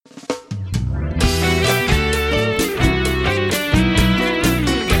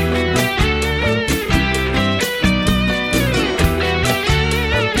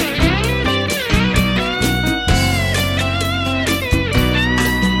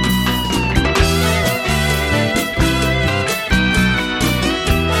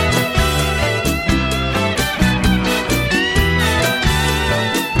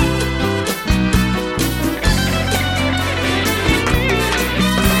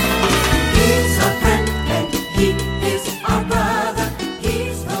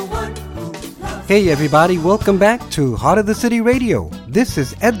Hey everybody, welcome back to Heart of the City Radio. This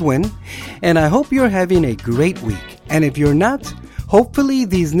is Edwin, and I hope you're having a great week. And if you're not, hopefully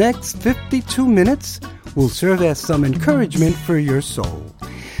these next 52 minutes will serve as some encouragement for your soul.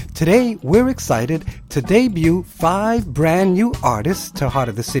 Today, we're excited to debut 5 brand new artists to Heart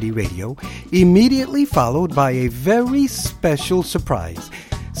of the City Radio, immediately followed by a very special surprise.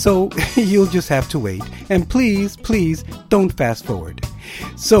 So you'll just have to wait. And please, don't fast forward.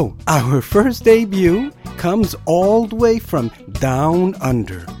 So our first debut comes all the way from down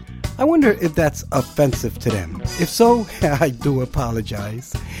under. I wonder if that's offensive to them. If so, I do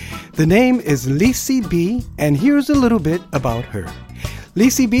apologize. The name is Lisi B, and here's a little bit about her.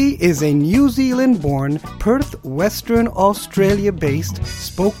 Lisi B is a New Zealand-born, Perth, Western Australia-based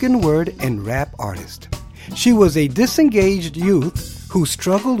spoken word and rap artist. She was a disengaged youth who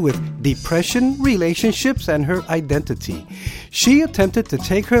struggled with depression, relationships, and her identity. She attempted to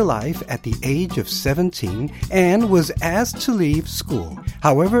take her life at the age of 17 and was asked to leave school.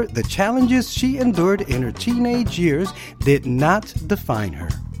 However, the challenges she endured in her teenage years did not define her.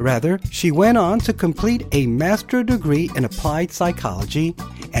 Rather, she went on to complete a master's degree in applied psychology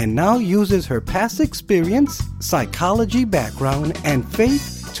and now uses her past experience, psychology background, and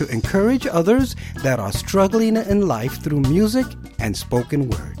faith to encourage others that are struggling in life through music and spoken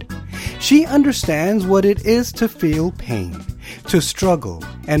word. She understands what it is to feel pain, to struggle,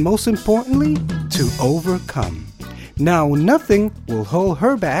 and most importantly, to overcome. Now, nothing will hold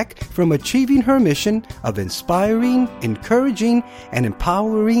her back from achieving her mission of inspiring, encouraging, and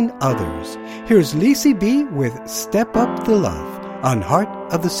empowering others. Here's Lisi B with Step Up the Love on Heart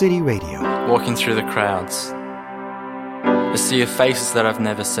of the City Radio. Walking through the crowds, a sea of faces that I've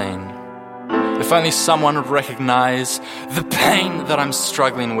never seen. If only someone would recognize the pain that I'm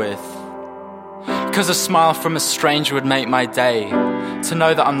struggling with. 'Cause a smile from a stranger would make my day. To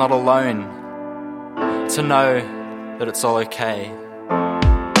know that I'm not alone. To know that it's all okay.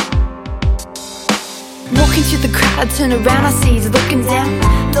 Walking through the crowd, turn around, I see he's looking down.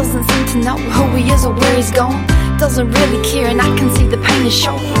 Doesn't seem to know who he is or where he's gone. Doesn't really care and I can see the pain is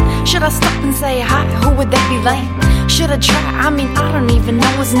showing. Should I stop and say hi? Who would that be lame? Should I try? I mean, I don't even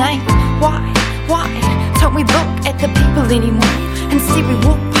know his name. Why? Don't we look at the people anymore? And see we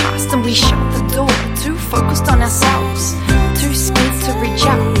walk past and we shut the door. Too focused on ourselves. Too scared to reach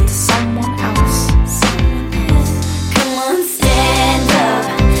out to someone else. Come on, stand up.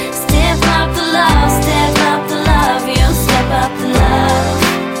 Step up the love. Step up the love. You step up the love.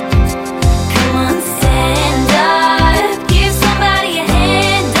 Come on, stand up. Give somebody a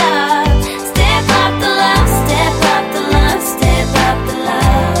hand up. Step up the love. Step up the love. Step up the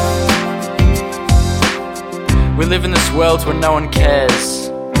love. We live in this world where no one cares,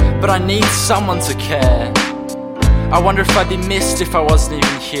 but I need someone to care. I wonder if I'd be missed if I wasn't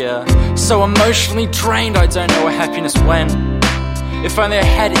even here. So emotionally drained, I don't know where happiness went. If only I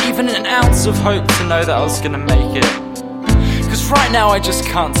had even an ounce of hope to know that I was gonna make it. 'Cause right now I just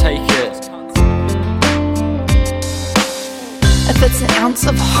can't take it. If it's an ounce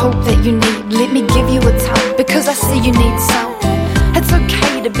of hope that you need, let me give you a tug, because I see you need some. It's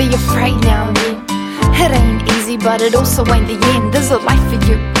okay to be afraid now and then. It ain't easy, but it also ain't the end. There's a life for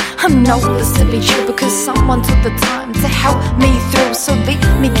you. I know this to be true because someone took the time to help me through. So let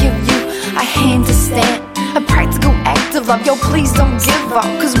me give you a hand to stand, a practical act of love. Yo, please don't give up,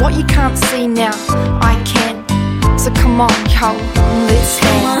 'cause what you can't see now, I can. So come on, yo, let's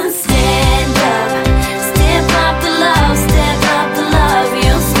stand. Come on, stand up. Step up the love. Step up the love.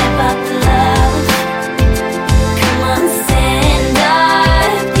 You step up the love. Come on, stand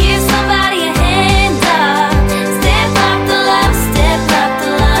up. Give somebody a hand up. Step up the love. Step up the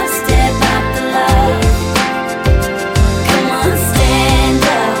love. Step up the love. Come on, stand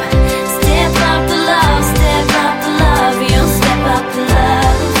up. Step up the love. Step up the love. You step up the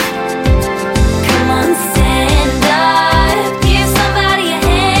love. Come on, stand up. Give somebody a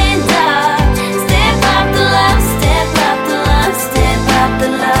hand up. Step up the love. Step up the love. Step up the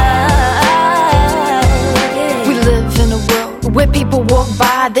love. We live in a world where people walk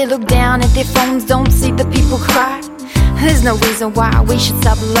by, they look down at their phones, don't see the people cry. There's no reason why we should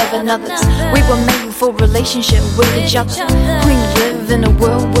stop loving others. We were made for relationship with each other. We live in a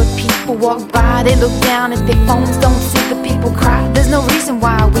world where people walk by, they look down at their phones, don't see the people cry. There's no reason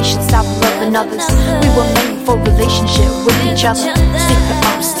why we should stop loving others. We were made for relationship with each other. Step it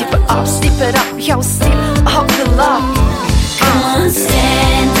up, step it up, step it up, yo, step up the love. Come on,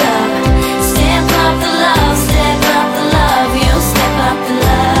 stand up, step up the love, step up the love, you step up the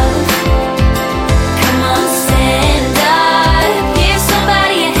love. Come on, stand up, give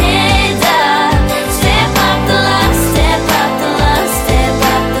somebody a hand up. Step up the love, step up the love, step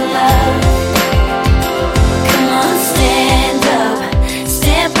up the love.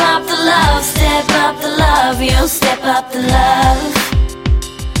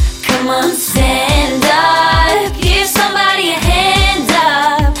 Come on, stand up. Give somebody a hand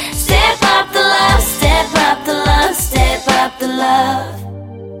up. Step up the love, step up the love, step up the love.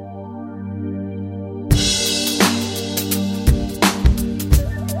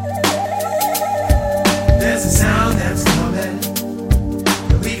 There's a sound that's coming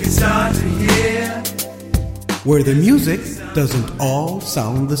that we can start to hear, where the music doesn't all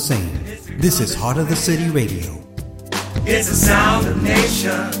sound the same. This is Heart of the City Radio. it's a sound of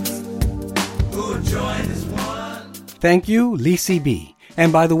nations who will join as one. Thank you, Lisi B.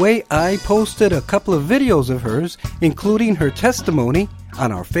 And by the way, I posted a couple of videos of hers, including her testimony,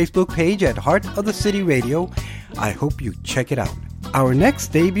 on our Facebook page at Heart of the City Radio. I hope you check it out. Our next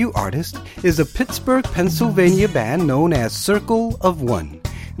debut artist is a Pittsburgh, Pennsylvania band known as Circle of One.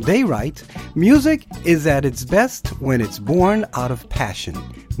 They write, music is at its best when it's born out of passion,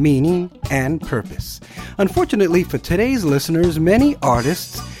 meaning, and purpose. Unfortunately for today's listeners, many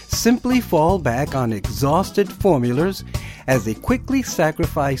artists simply fall back on exhausted formulas as they quickly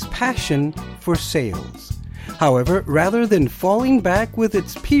sacrifice passion for sales. However, rather than falling back with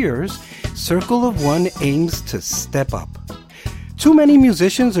its peers, Circle of One aims to step up. Too many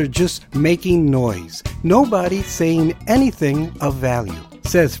musicians are just making noise. Nobody saying anything of value,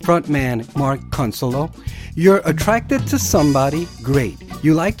 says frontman Mark Consolo. You're attracted to somebody? Great.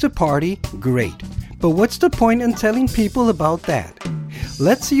 You like to party? Great. But what's the point in telling people about that?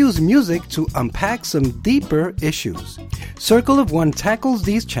 Let's use music to unpack some deeper issues. Circle of One tackles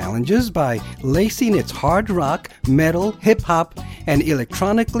these challenges by lacing its hard rock, metal, hip-hop, and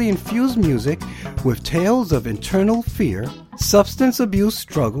electronically infused music with tales of internal fear, substance abuse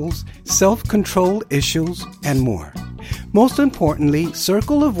struggles, self-control issues, and more. Most importantly,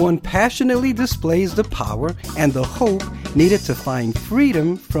 Circle of One passionately displays the power and the hope needed to find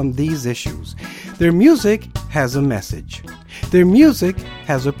freedom from these issues. Their music has a message. Their music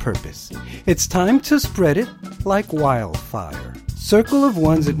has a purpose. It's time to spread it like wildfire. Circle of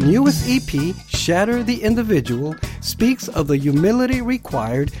One's newest EP, Shatter the Individual, speaks of the humility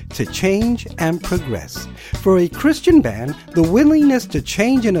required to change and progress. For a Christian band, the willingness to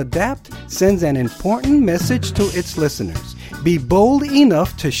change and adapt sends an important message to its listeners. Be bold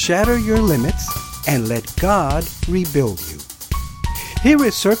enough to shatter your limits and let God rebuild you. Here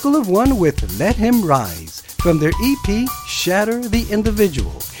is Circle of One with Let Him Rise from their EP, Shatter the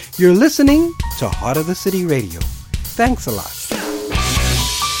Individual. You're listening to Heart of the City Radio. Thanks a lot.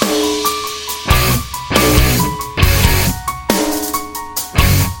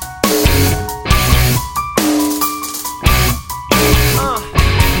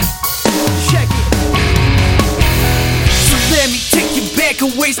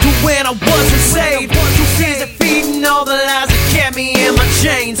 Ways to when I wasn't saved. Too busy feeding all the lies that kept me in my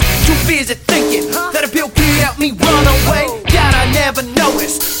chains. Too busy thinking that a bill could help me run away. God, I never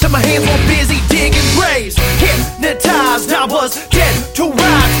noticed that my hands were busy digging graves. Hypnotized, I was dead to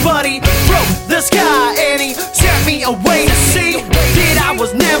rights, but he broke the sky and he set me away to see that I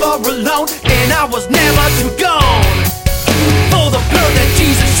was never alone and I was never too gone for the blood that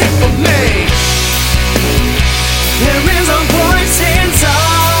Jesus shed for me. There is a voice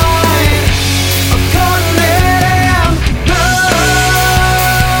inside, I'm gonna let him rise,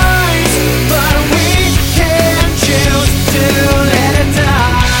 but we can't choose to let it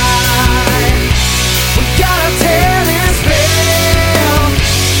die. We gotta tear this veil,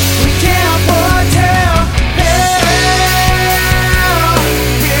 we can't afford to fail.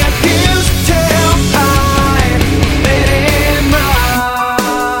 Refuse to hide, let him rise.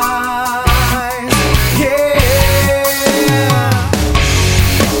 Yeah.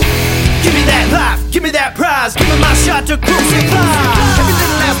 Give me that prize, give me my shot to crucify every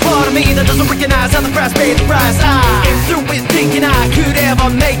little last part of me that doesn't recognize how the price paid the price. I am through with thinking I could ever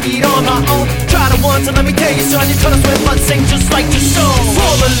make it on my own. Try to once and let me tell you, son, you're gonna sweat blood, sing just like your soul.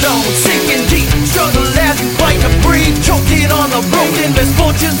 All alone, sinking deep, struggle as you fight to breathe, choking on the broken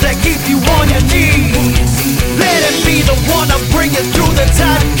misfortunes that keep you on your knees. Let him be the one to bring you through the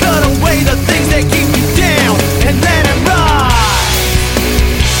tide, cut away the things that keep you down, and let him rise.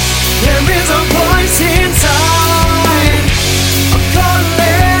 There is a voice inside, I'm gonna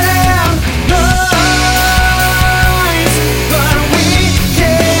let him rise, but we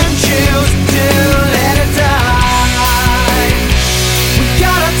can't choose to let it die. We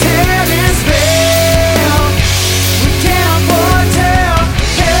gotta tear this veil, we can't afford to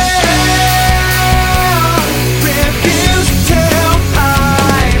fail. Refuse to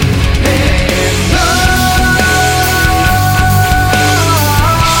hide,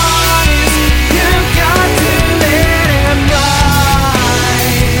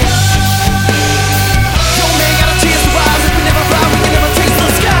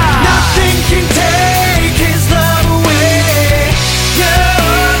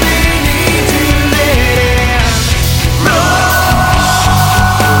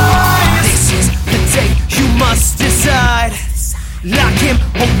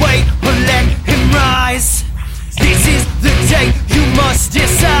 away or let him rise. This is the day you must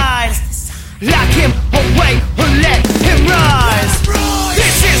decide. Lock him away or let him rise.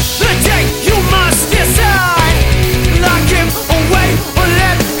 This is the day you must decide. Lock him away or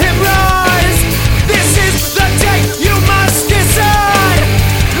let him rise. This is the day you must decide.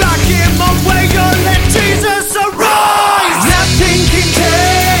 Lock him away or let Jesus arise. Nothing can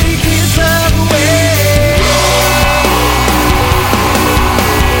take his love away.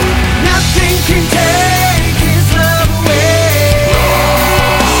 Nothing can take his love away.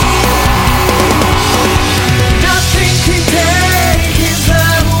 Nothing can take his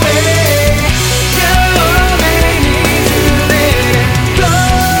love away. You may need to let it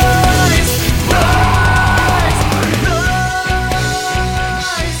rise, rise, rise,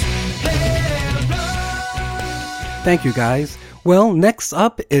 let it rise. Thank you, guys. Well, next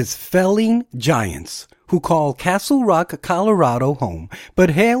up is Felling Giants, who call Castle Rock, Colorado home,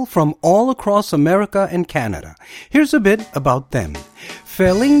 but hail from all across America and Canada. Here's a bit about them.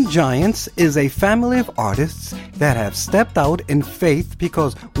 Felling Giants is a family of artists that have stepped out in faith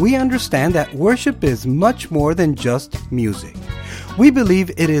because we understand that worship is much more than just music. We believe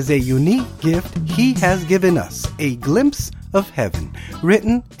it is a unique gift He has given us, a glimpse of heaven,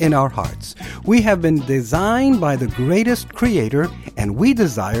 written in our hearts. We have been designed by the greatest creator, and we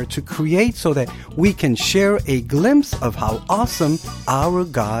desire to create so that we can share a glimpse of how awesome our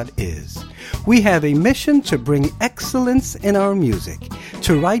God is. We have a mission to bring excellence in our music,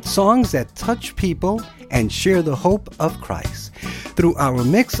 to write songs that touch people and share the hope of Christ. Through our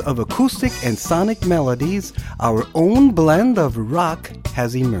mix of acoustic and sonic melodies, our own blend of rock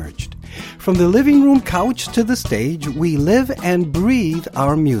has emerged. From the living room couch to the stage, we live and breathe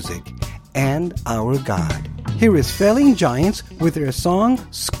our music and our God. Here is Felling Giants with their song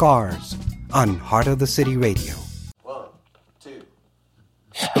Scars on Heart of the City Radio. 1, 2.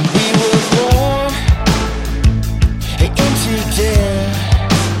 We were born into death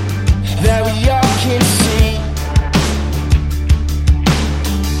that we all can see.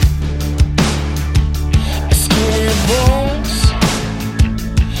 Skin and bones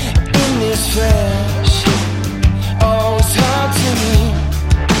in this flesh. Oh, it's hard to me,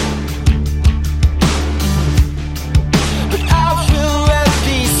 but I feel that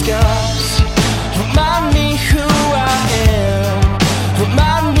these scars remind me who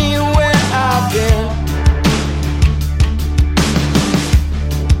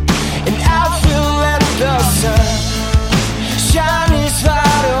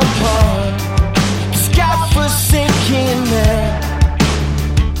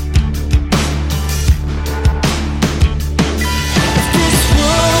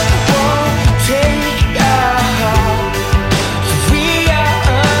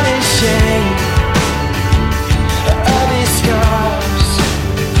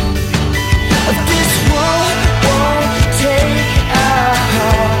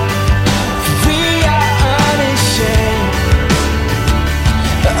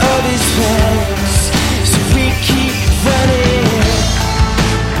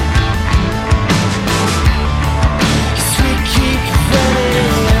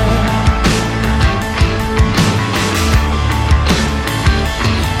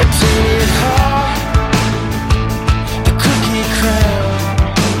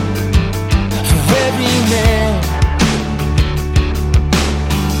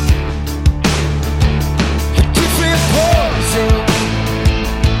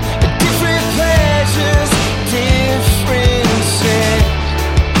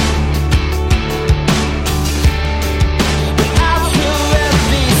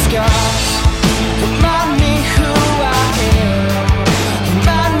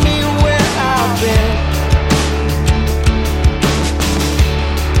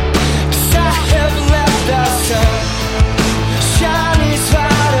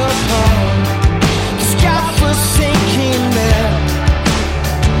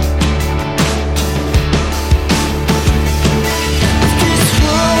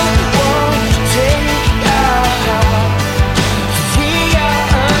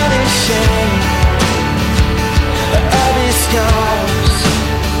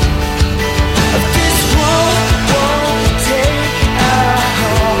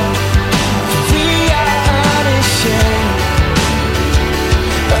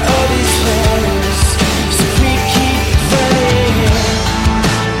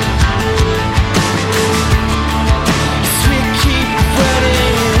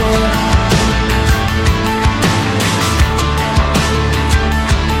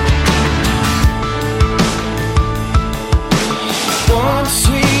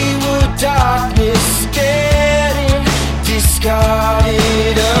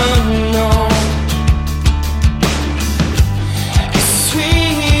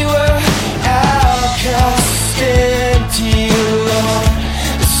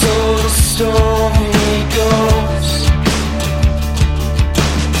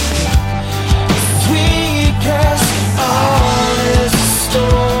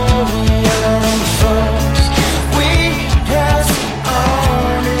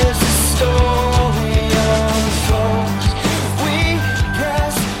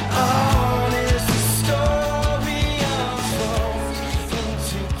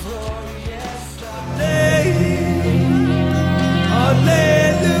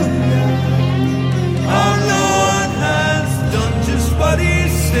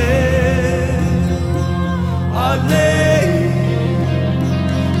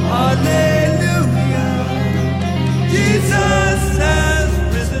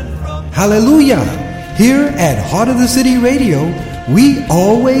Hallelujah! Here at Heart of the City Radio, we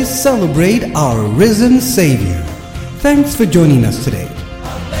always celebrate our risen Savior. Thanks for joining us today.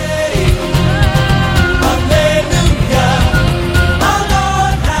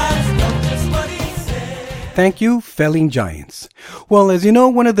 Thank you, Felling Giants. Well, as you know,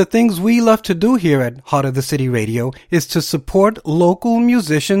 one of the things we love to do here at Heart of the City Radio is to support local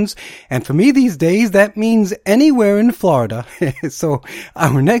musicians. And for me these days, that means anywhere in Florida. So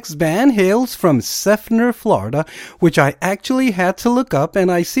our next band hails from Seffner, Florida, which I actually had to look up,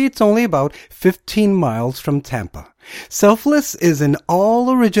 and I see it's only about 15 miles from Tampa. Selfless is an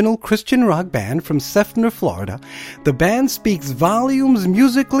all-original Christian rock band from Seffner, Florida. The band speaks volumes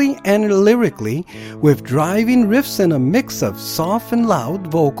musically and lyrically, with driving riffs and a mix of soft and loud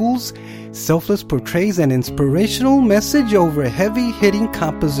vocals. Selfless portrays an inspirational message over heavy-hitting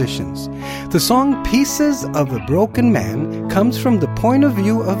compositions. The song Pieces of a Broken Man comes from the point of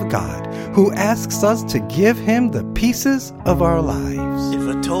view of God, who asks us to give him the pieces of our lives.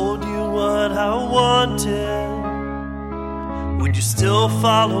 If I told you what I wanted, would you still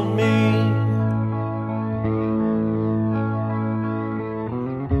follow me?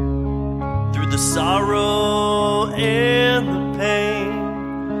 Through the sorrow and the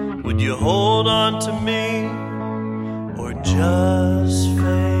pain, would you hold on to me or just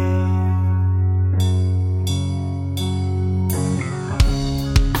fade?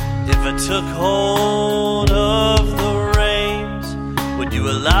 If I took hold of the reins, would you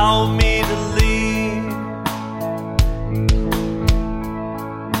allow me to leave?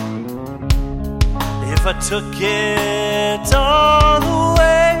 If I took it all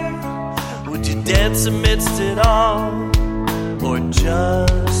away, would you dance amidst it all, or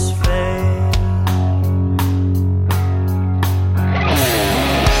just fade?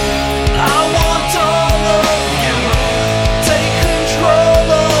 I want all of you, take control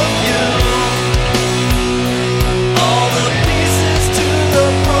of you, all the pieces to the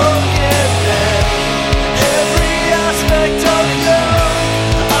broken man, every aspect of you.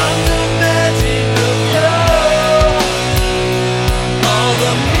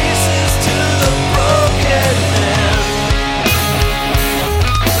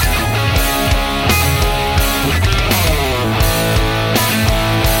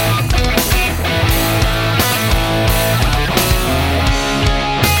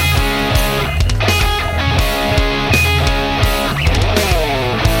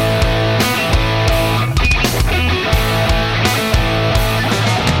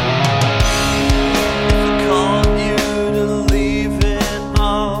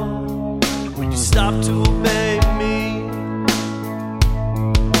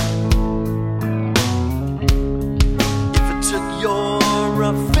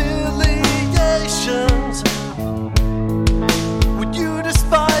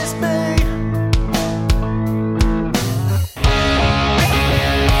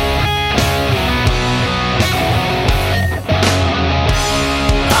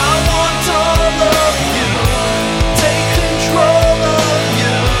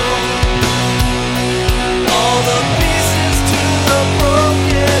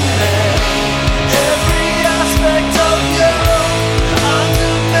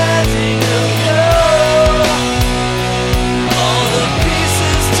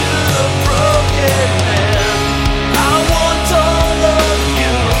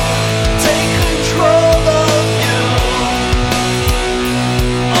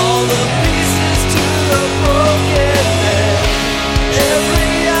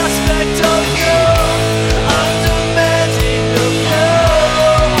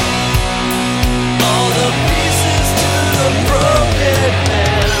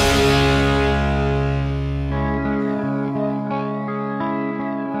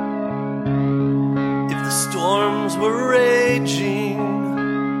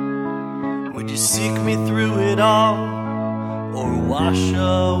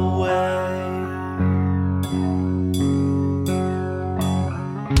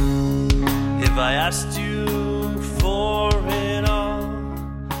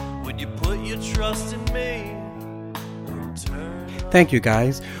 Thank you,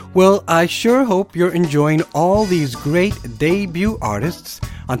 guys. Well, I sure hope you're enjoying all these great debut artists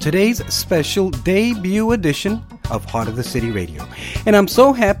on today's special debut edition of Heart of the City Radio. And I'm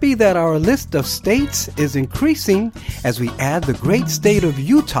so happy that our list of states is increasing as we add the great state of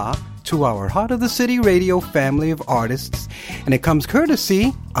Utah to our Heart of the City Radio family of artists. And it comes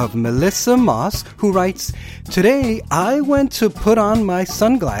courtesy of Melissa Moss, who writes, "Today I went to put on my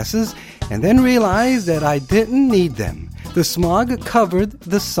sunglasses and then realized that I didn't need them. The smog covered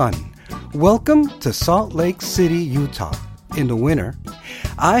the sun. Welcome to Salt Lake City, Utah. In the winter,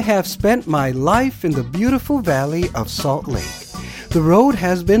 I have spent my life in the beautiful valley of Salt Lake. The road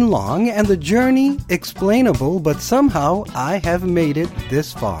has been long and the journey explainable, but somehow I have made it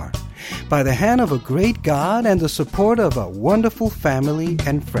this far. By the hand of a great God and the support of a wonderful family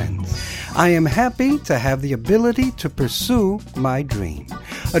and friends, I am happy to have the ability to pursue my dream.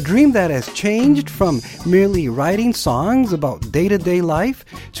 A dream that has changed from merely writing songs about day-to-day life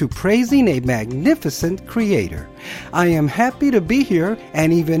to praising a magnificent creator. I am happy to be here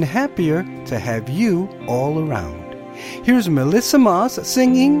and even happier to have you all around. Here's Melissa Moss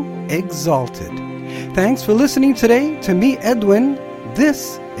singing Exalted. Thanks for listening today. To me, Edwin,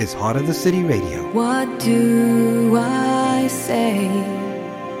 this is Heart of the City Radio. What do I say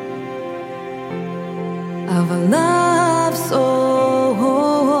of a love so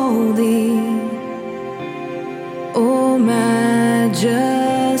holy? Oh, majesty,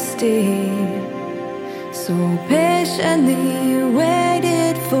 so patiently you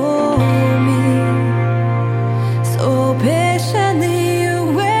waited for me. So patiently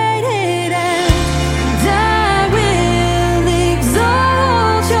you waited, and I will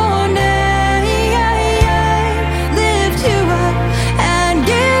exalt your name, lift you up and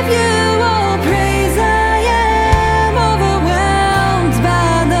give you all praise. I am overwhelmed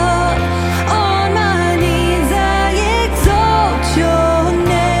by love. On my knees I exalt your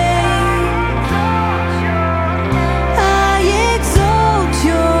name. I exalt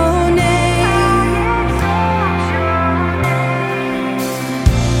your name.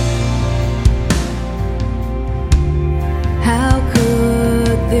 How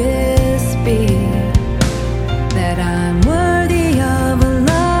could this be that I'm worthy of a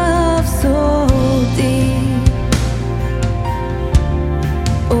love so deep?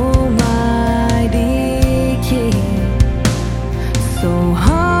 Almighty King, so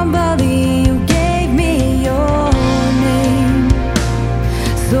humbly you gave me your name.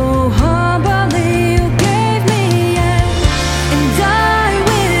 So humbly you gave me, and I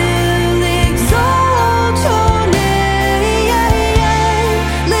will exalt your name,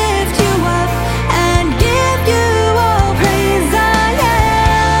 lift you up and give you all praise. I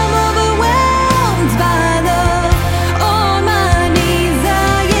am overwhelmed by love. On my knees I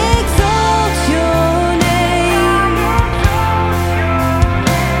exalt your name.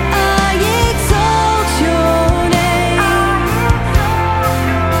 I exalt your name.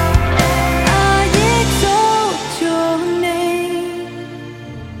 I exalt your name.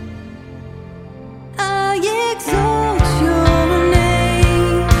 I exalt your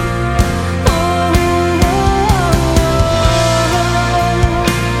name.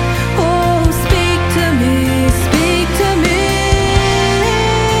 Oh, speak to me, speak to me.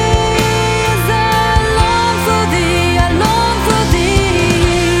 As I long for thee, I long for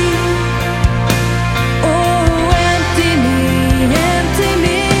thee. Oh, empty me, empty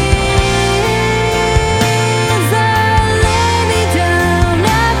me. As I lay me down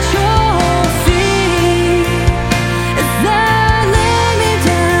at your feet. As I lay me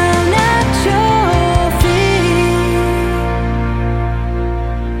down at your feet.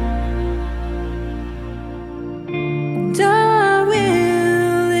 And I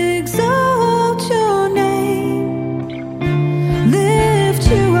will exalt your name, lift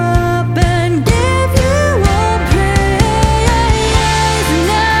you up and give you all praise.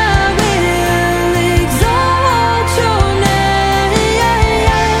 And I will exalt your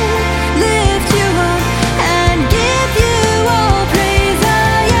name, lift you up and give you all praise. I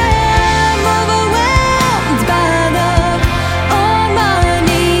am overwhelmed by love. On my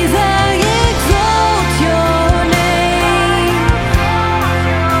knees I exalt your name.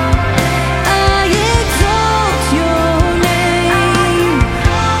 I exalt your name.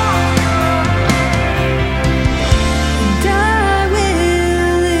 And I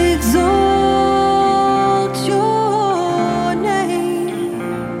will exalt your name.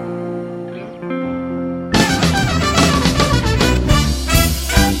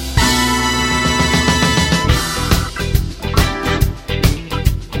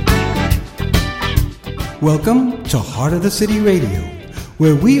 Welcome to Heart of the City Radio,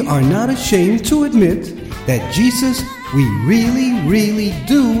 where we are not ashamed to admit that Jesus, we really, really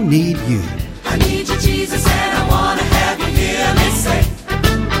do need you. I need you, Jesus, and I want to have you hear me say,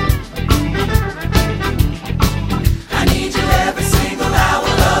 I need you every single hour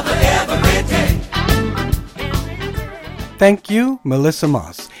of every day. Thank you, Melissa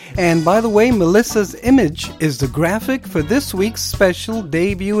Moss. And by the way, Melissa's image is the graphic for this week's special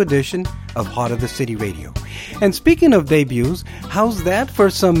debut edition of Heart of the City Radio. And speaking of debuts, how's that for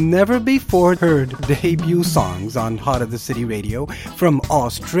some never-before-heard debut songs on Heart of the City Radio from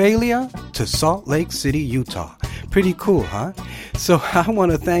Australia to Salt Lake City, Utah? Pretty cool, huh? So I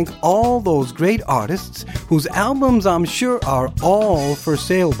want to thank all those great artists whose albums I'm sure are all for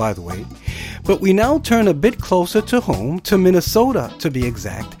sale, by the way. But we now turn a bit closer to home, to Minnesota to be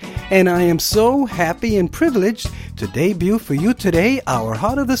exact, and I am so happy and privileged to debut for you today our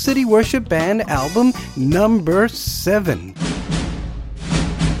Heart of the City Worship Band album number 7.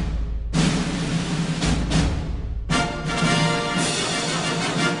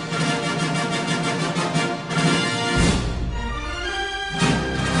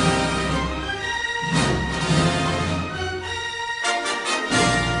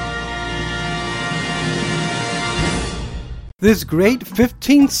 This great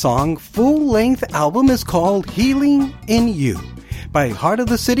 15-song full-length album is called Healing in You by Heart of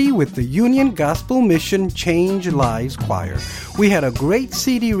the City with the Union Gospel Mission Change Lives Choir. We had a great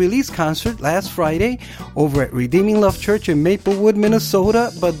CD release concert last Friday over at Redeeming Love Church in Maplewood,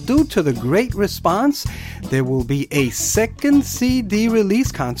 Minnesota, but due to the great response, there will be a second CD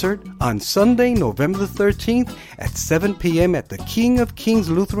release concert on Sunday, November the 13th at 7 p.m. at the King of Kings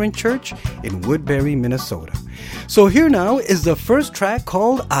Lutheran Church in Woodbury, Minnesota. So here now is the first track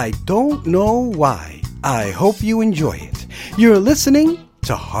called I Don't Know Why. I hope you enjoy it. You're listening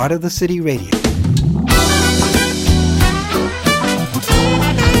to Heart of the City Radio.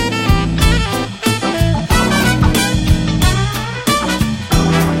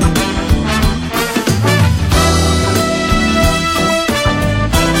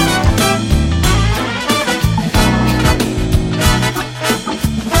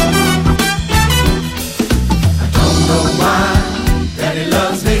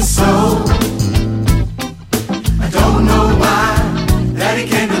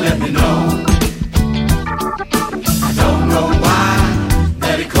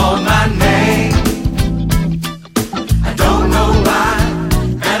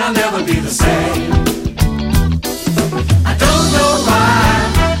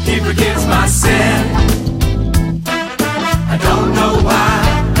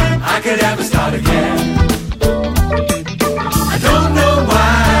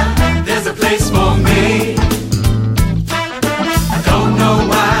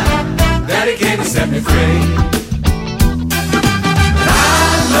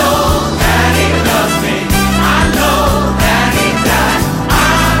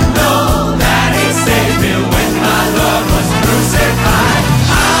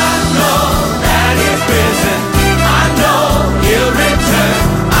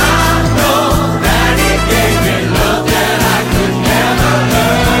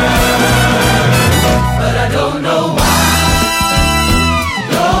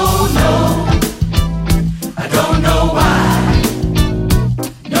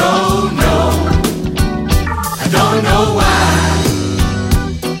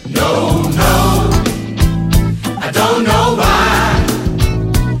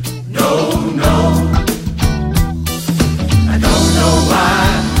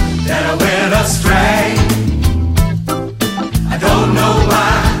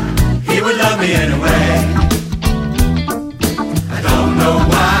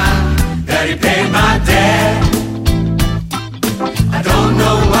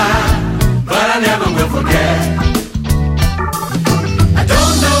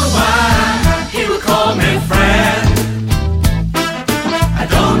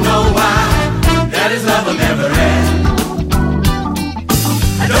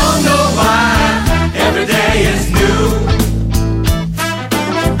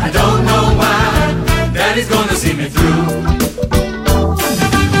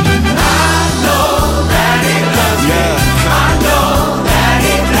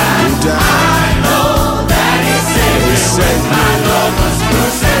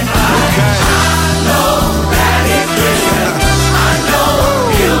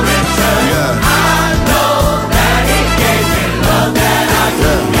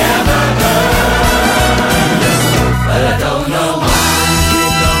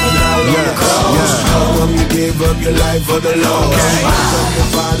 Your life for the Lord. Your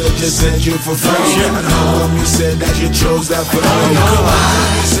Father just sent you for free. How come you said that you chose that for me? How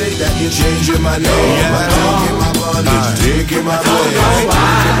come you say that you're changing my name? Taking my bondage, taking my place,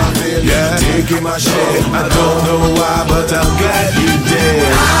 taking my feelings, taking my shame. I don't know why, but I'm glad you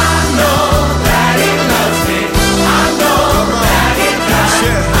did. I know that He loves me. I know that He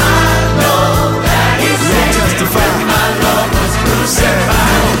died. I know that He saved me when my Lord was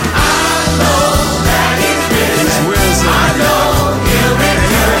crucified. I know that He's risen. I know He'll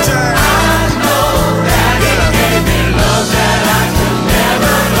return. I know that He gave me love that I could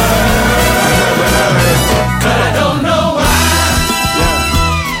never earn. But I don't know why.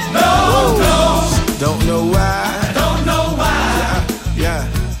 No, don't know why.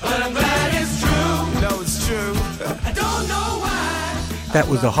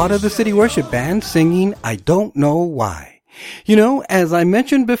 was the Heart of the City Worship Band singing I Don't Know Why. You know, as I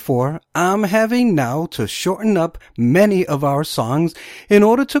mentioned before, I'm having now to shorten up many of our songs in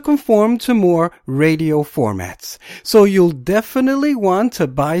order to conform to more radio formats. So you'll definitely want to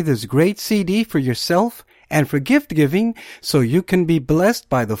buy this great CD for yourself and for gift giving so you can be blessed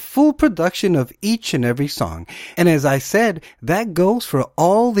by the full production of each and every song. And as I said, that goes for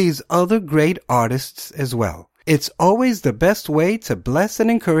all these other great artists as well. It's always the best way to bless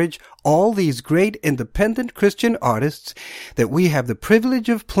and encourage all these great independent Christian artists that we have the privilege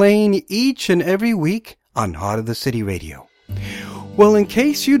of playing each and every week on Heart of the City Radio. Well, in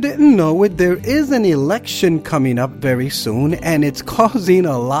case you didn't know it, there is an election coming up very soon, and it's causing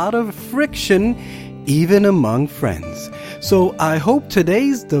a lot of friction even among friends. So I hope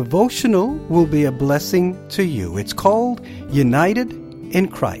today's devotional will be a blessing to you. It's called United in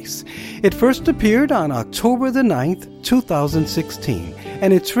Christ. It first appeared on October the 9th, 2016,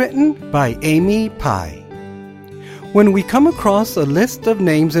 and it's written by Amy Pye. When we come across a list of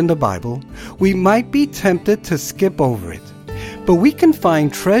names in the Bible, we might be tempted to skip over it. But we can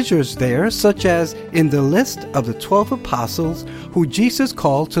find treasures there, such as in the list of the 12 apostles who Jesus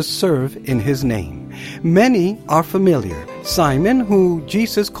called to serve in his name. Many are familiar. Simon, who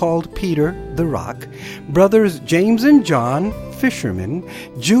Jesus called Peter the Rock, brothers James and John, fishermen,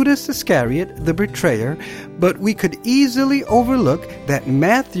 Judas Iscariot, the betrayer, but we could easily overlook that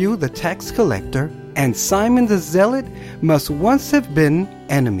Matthew, the tax collector, and Simon the Zealot must once have been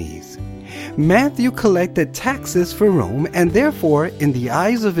enemies. Matthew collected taxes for Rome and therefore, in the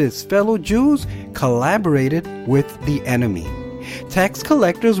eyes of his fellow Jews, collaborated with the enemy. Tax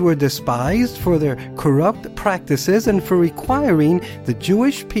collectors were despised for their corrupt practices and for requiring the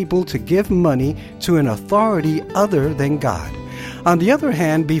Jewish people to give money to an authority other than God. On the other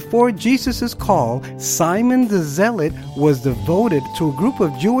hand, before Jesus' call, Simon the Zealot was devoted to a group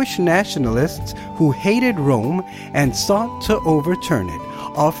of Jewish nationalists who hated Rome and sought to overturn it,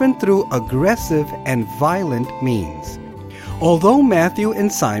 often through aggressive and violent means. Although Matthew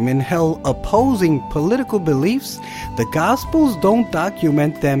and Simon held opposing political beliefs, the Gospels don't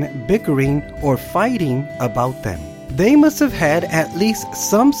document them bickering or fighting about them. They must have had at least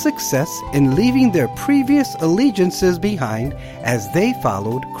some success in leaving their previous allegiances behind as they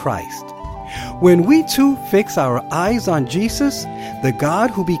followed Christ. When we too fix our eyes on Jesus, the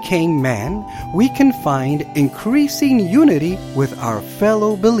God who became man, we can find increasing unity with our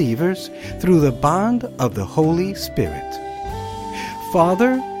fellow believers through the bond of the Holy Spirit.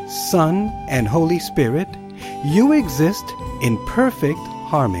 Father, Son, and Holy Spirit, you exist in perfect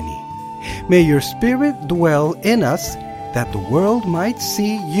harmony. May your Spirit dwell in us that the world might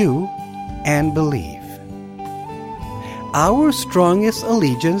see you and believe. Our strongest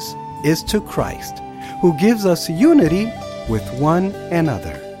allegiance is to Christ, who gives us unity with one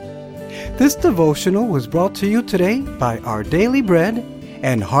another. This devotional was brought to you today by Our Daily Bread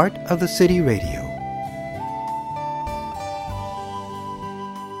and Heart of the City Radio.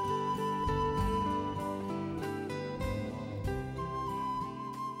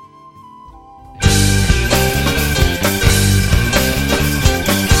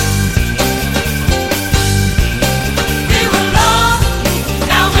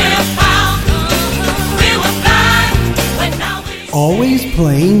 Always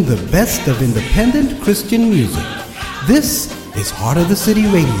playing the best of independent Christian music. This is Heart of the City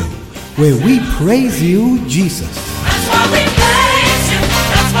Radio, where we praise you, Jesus. That's why we praise you.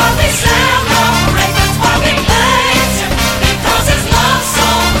 That's why we celebrate. That's why we praise you. Because his love's so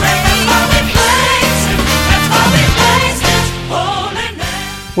great. That's why we praise you. That's why we praise his holy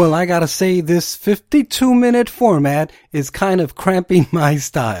name. Well, I gotta say, this 52-minute format is kind of cramping my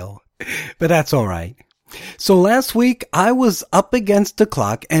style, but that's all right. So last week, I was up against the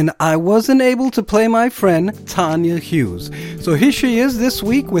clock and I wasn't able to play my friend Tanya Hughes. So here she is this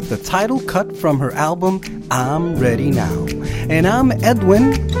week with the title cut from her album, I'm Ready Now. And I'm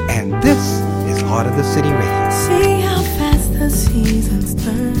Edwin, and this is Heart of the City Radio. See how fast the seasons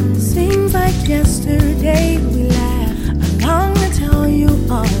turn. Seems like yesterday we laughed. I long to tell you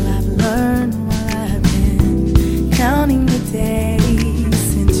all I've learned while I've been counting the days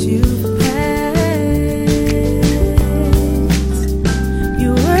since you've passed.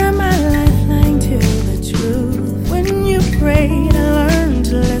 You were my lifeline to the truth. When you prayed, I learned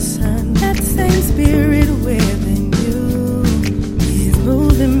to listen. That same spirit within you is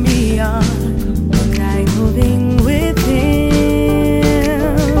moving me on, and I'm moving with him.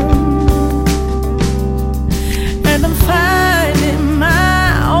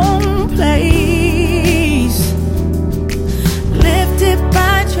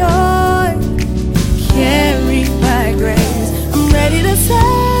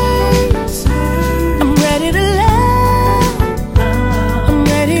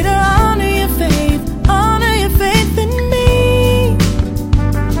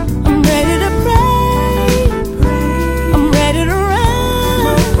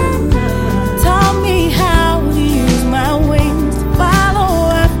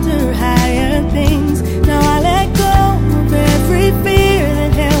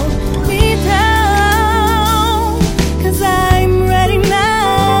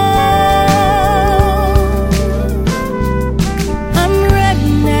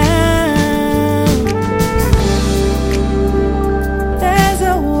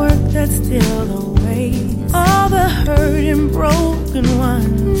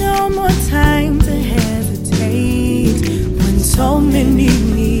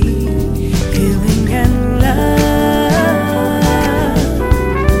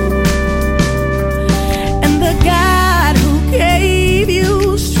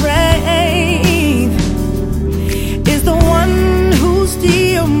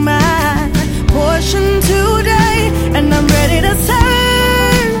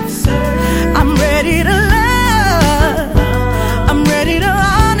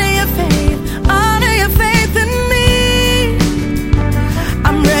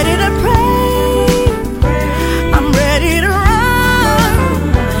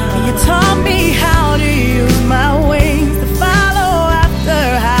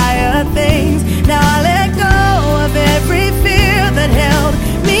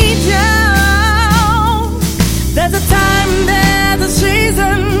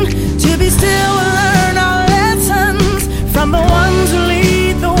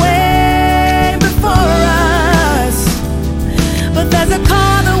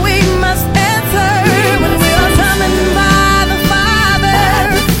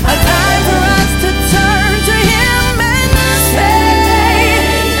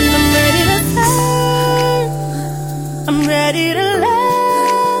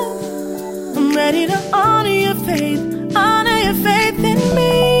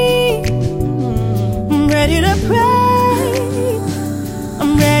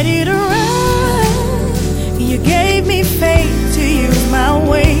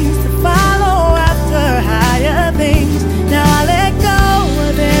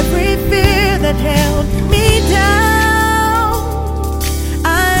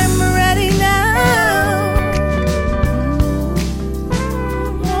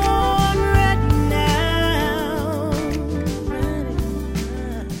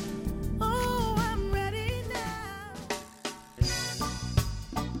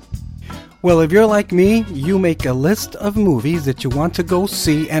 Well, if you're like me, you make a list of movies that you want to go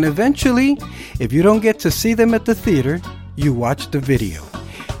see, and eventually, if you don't get to see them at the theater, you watch the video.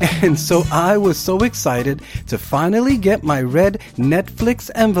 And so I was so excited to finally get my red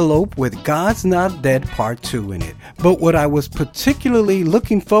Netflix envelope with God's Not Dead Part 2 in it. But what I was particularly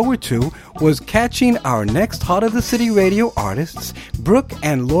looking forward to was catching our next Heart of the City radio artists, Brooke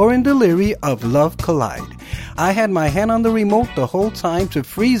and Lauren Deliri of Love Collide. I had my hand on the remote the whole time to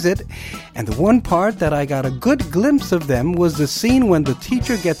freeze it, and the one part that I got a good glimpse of them was the scene when the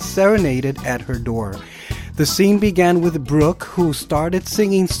teacher gets serenaded at her door. The scene began with Brooke, who started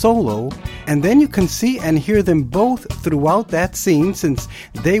singing solo, and then you can see and hear them both throughout that scene since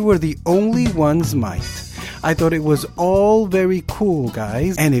they were the only ones mic'd. I thought it was all very cool,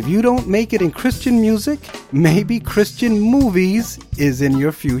 guys, and if you don't make it in Christian music, maybe Christian movies is in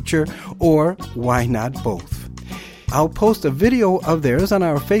your future, or why not both? I'll post a video of theirs on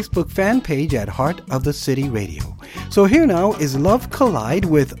our Facebook fan page at Heart of the City Radio. So here now is Love Collide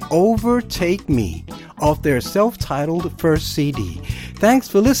with Overtake Me off their self-titled first CD. Thanks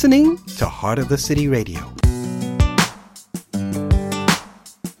for listening to Heart of the City Radio.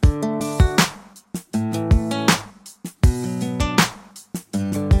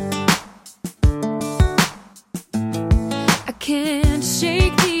 I can't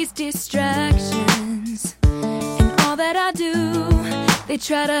shake these distractions, and all that I do, they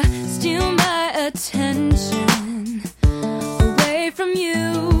try to steal my attention away from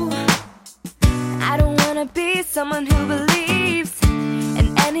you. I don't wanna be someone who believes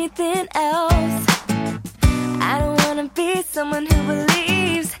in anything else. I don't wanna be someone who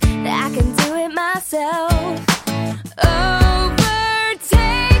believes that I can do it myself. Overtake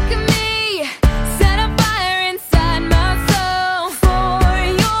me, set a fire inside my soul for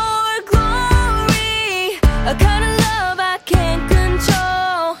your glory, a kind of love I can't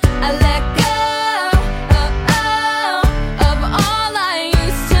control. I let go of all I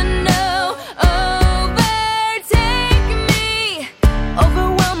used to know. Overtake me,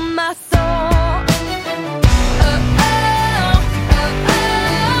 overwhelm my soul.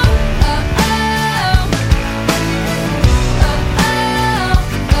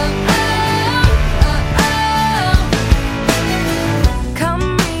 Come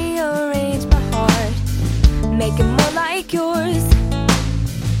rearrange my heart, make it more like yours.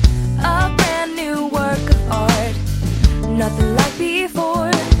 A brand new work of art, nothing like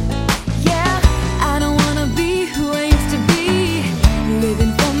before. Yeah, I don't wanna be who I used to be,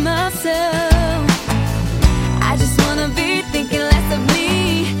 living for myself. I just wanna be thinking less of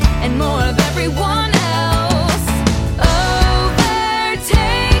me and more of everyone else. Overtake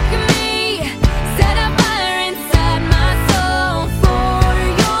me, set a fire inside my soul for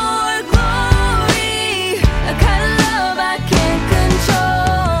your glory, a kind of love I can't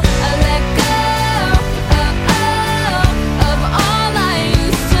control. I let go of all I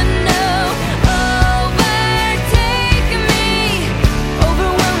used to know. Overtake me,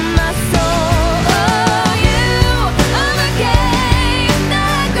 overwhelm my soul. Oh, you overcame the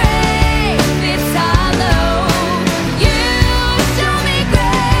grave, it's hollow. You show me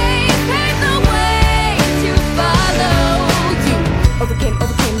grace, pave the way to follow. You overcame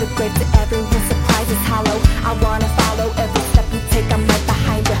the grave, to everyone's surprise is hollow. I wanna follow every step you take, I'm right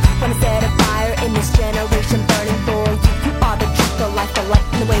behind you. Wanna set a fire in this generation, burning for you. You are the truth, the light, and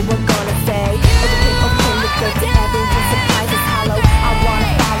the way we're gonna say. Overcame the grave, to everyone's surprise is hollow. I wanna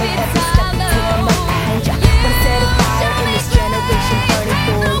follow every step you take, I'm right behind you. Wanna set a fire in this generation, burning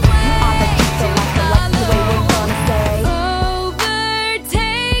for you. You are the truth, the light, and the way we're gonna say.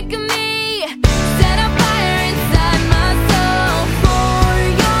 Overtake me, set a fire inside my soul for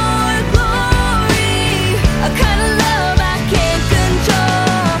your glory, a kind of love I can't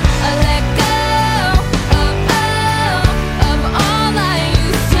control. I let go of all I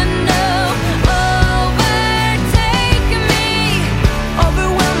used to know. Overtake me,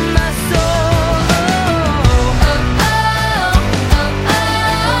 overwhelm my soul.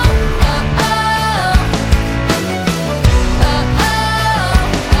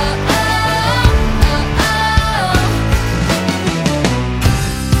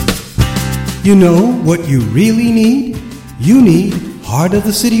 You know what you really need? You need Heart of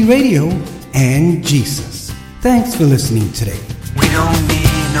the City Radio and Jesus. Thanks for listening today. We don't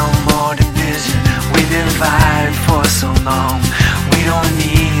need no more division. We've been fighting for so long. We don't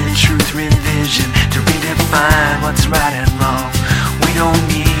need a truth revision to redefine what's right and wrong. We don't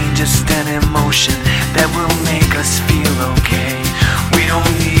need just an emotion that will make us feel okay. We don't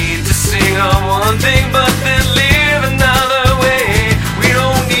need to sing on one thing but then live another way. We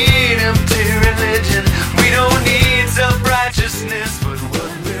don't need empty religion. We don't need self-righteousness, but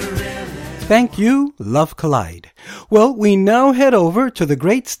what we're really Thank you, Love Collide. Well, we now head over to the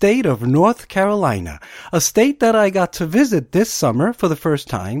great state of North Carolina, a state that I got to visit this summer for the first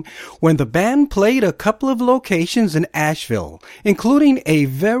time when the band played a couple of locations in Asheville, including a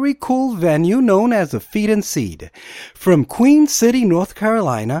very cool venue known as the Feed and Seed. From Queen City, North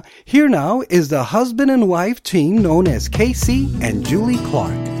Carolina, here now is the husband and wife team known as Casey and Julie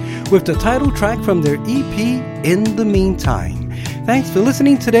Clark, with the title track from their EP, In the Meantime. Thanks for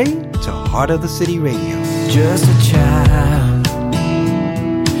listening today to Heart of the City Radio. Just a child,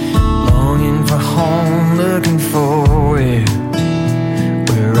 longing for home, looking for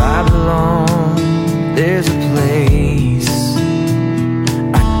where I belong. There's a place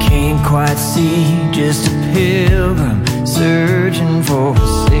I can't quite see, just a pilgrim searching for a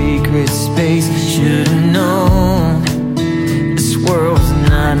sacred space. Should've known this world's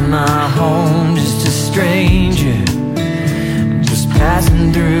not my home, just a stranger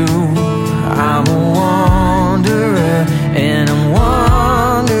passing through. I'm a wanderer, and I'm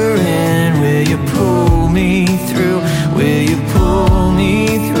wondering, will you pull me through? Will you pull me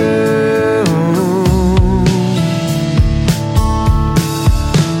through?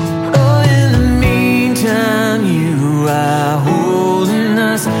 Oh, in the meantime, you are holding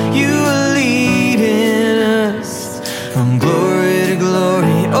us, you are leading us from glory to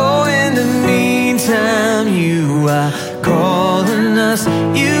glory. Oh, in the meantime, you are calling us,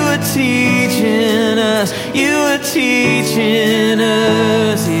 you are teaching us, you are teaching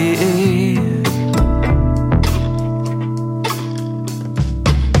us, yeah.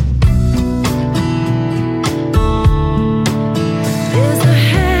 There's a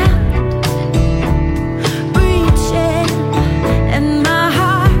hand reaching, and my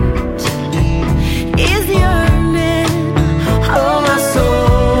heart is yearning. Oh, my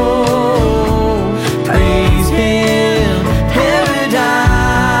soul, praise Him.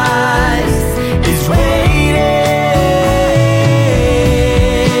 Paradise is waiting,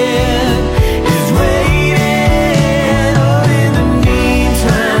 oh, in the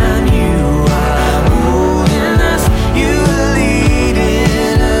meantime, you are holding us, you are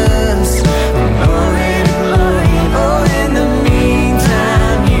leading us from glory to glory. Oh, in the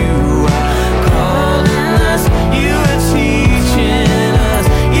meantime, you are calling us, you are teaching us,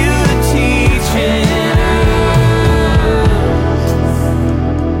 you are teaching us.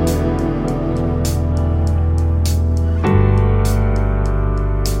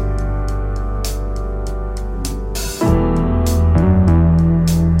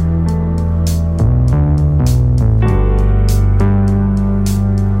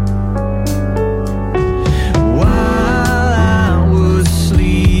 While I was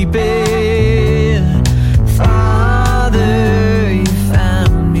sleeping, Father, you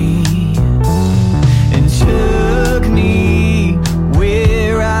found me and took me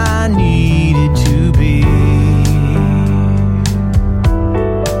where I needed to be.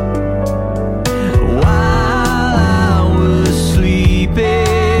 While I was sleeping,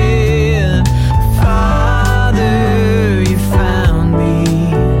 Father, you found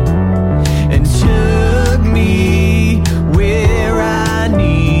me and took me where I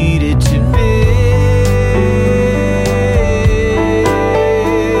needed to be.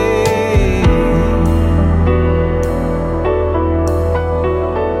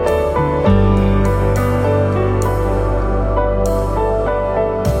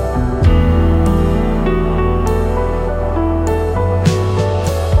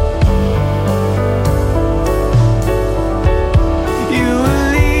 You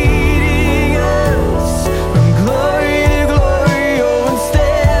were leading us from glory to glory, oh, and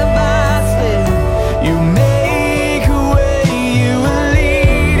step by step, you make a way. You were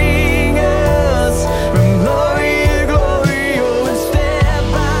leading us from glory to glory, oh, and step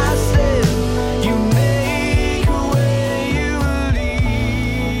by step, you make a way. You were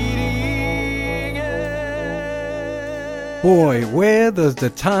leading us. Boy, where does the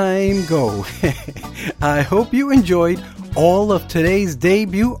time go? I hope you enjoyed all of today's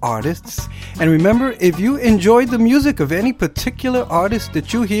debut artists. And remember, if you enjoyed the music of any particular artist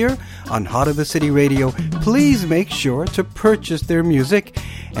that you hear on Heart of the City Radio, please make sure to purchase their music.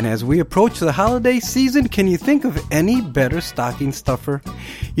 And as we approach the holiday season, can you think of any better stocking stuffer?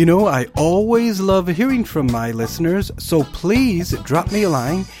 You know, I always love hearing from my listeners, so please drop me a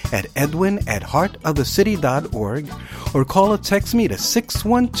line at edwin@heartofthecity.org or call or text me to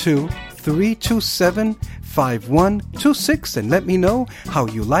 612-327 888-866-5126 and let me know how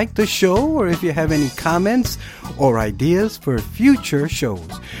you like the show or if you have any comments or ideas for future shows.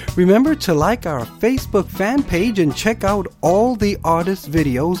 Remember to like our Facebook fan page and check out all the artist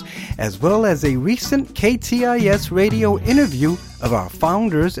videos as well as a recent KTIS radio interview of our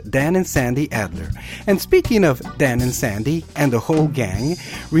founders, Dan and Sandy Adler. And speaking of Dan and Sandy and the whole gang,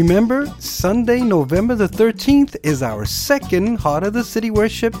 remember Sunday, November the 13th is our second Heart of the City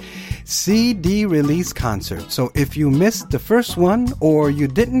Worship CD release concert. So if you missed the first one or you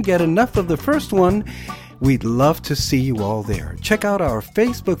didn't get enough of the first one, we'd love to see you all there. Check out our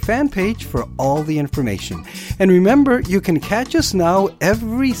Facebook fan page for all the information. And remember, you can catch us now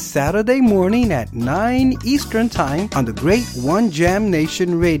every Saturday morning at 9 Eastern Time on the great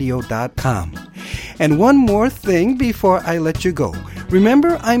OneJamNationRadio.com. And one more thing before I let you go.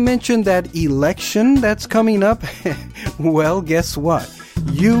 Remember I mentioned that election that's coming up? Well, guess what?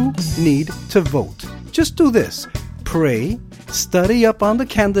 You need to vote. Just do this. Pray, study up on the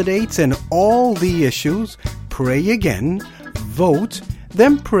candidates and all the issues, pray again, vote,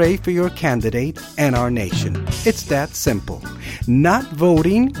 then pray for your candidate and our nation. It's that simple. Not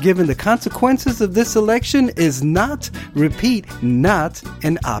voting, given the consequences of this election, is not, repeat, not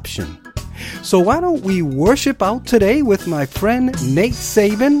an option. So why don't we worship out today with my friend Nate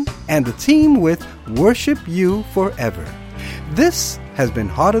Saban and the team with Worship You Forever. This has been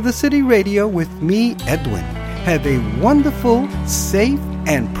Heart of the City Radio with me, Edwin. Have a wonderful, safe,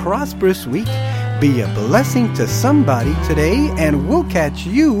 and prosperous week. Be a blessing to somebody today, and we'll catch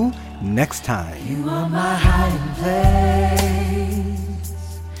you next time. You are my hiding place.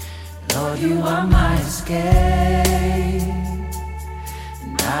 Lord, you are my escape.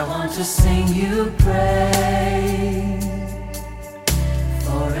 And I want to sing you praise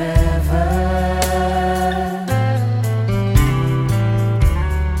forever.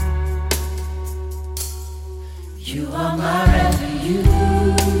 You are my refuge,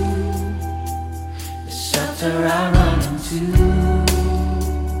 the shelter I run into,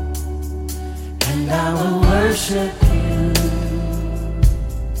 and I will worship you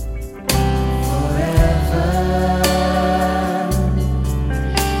forever,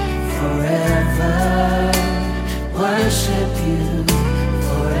 forever, worship you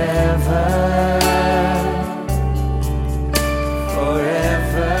forever.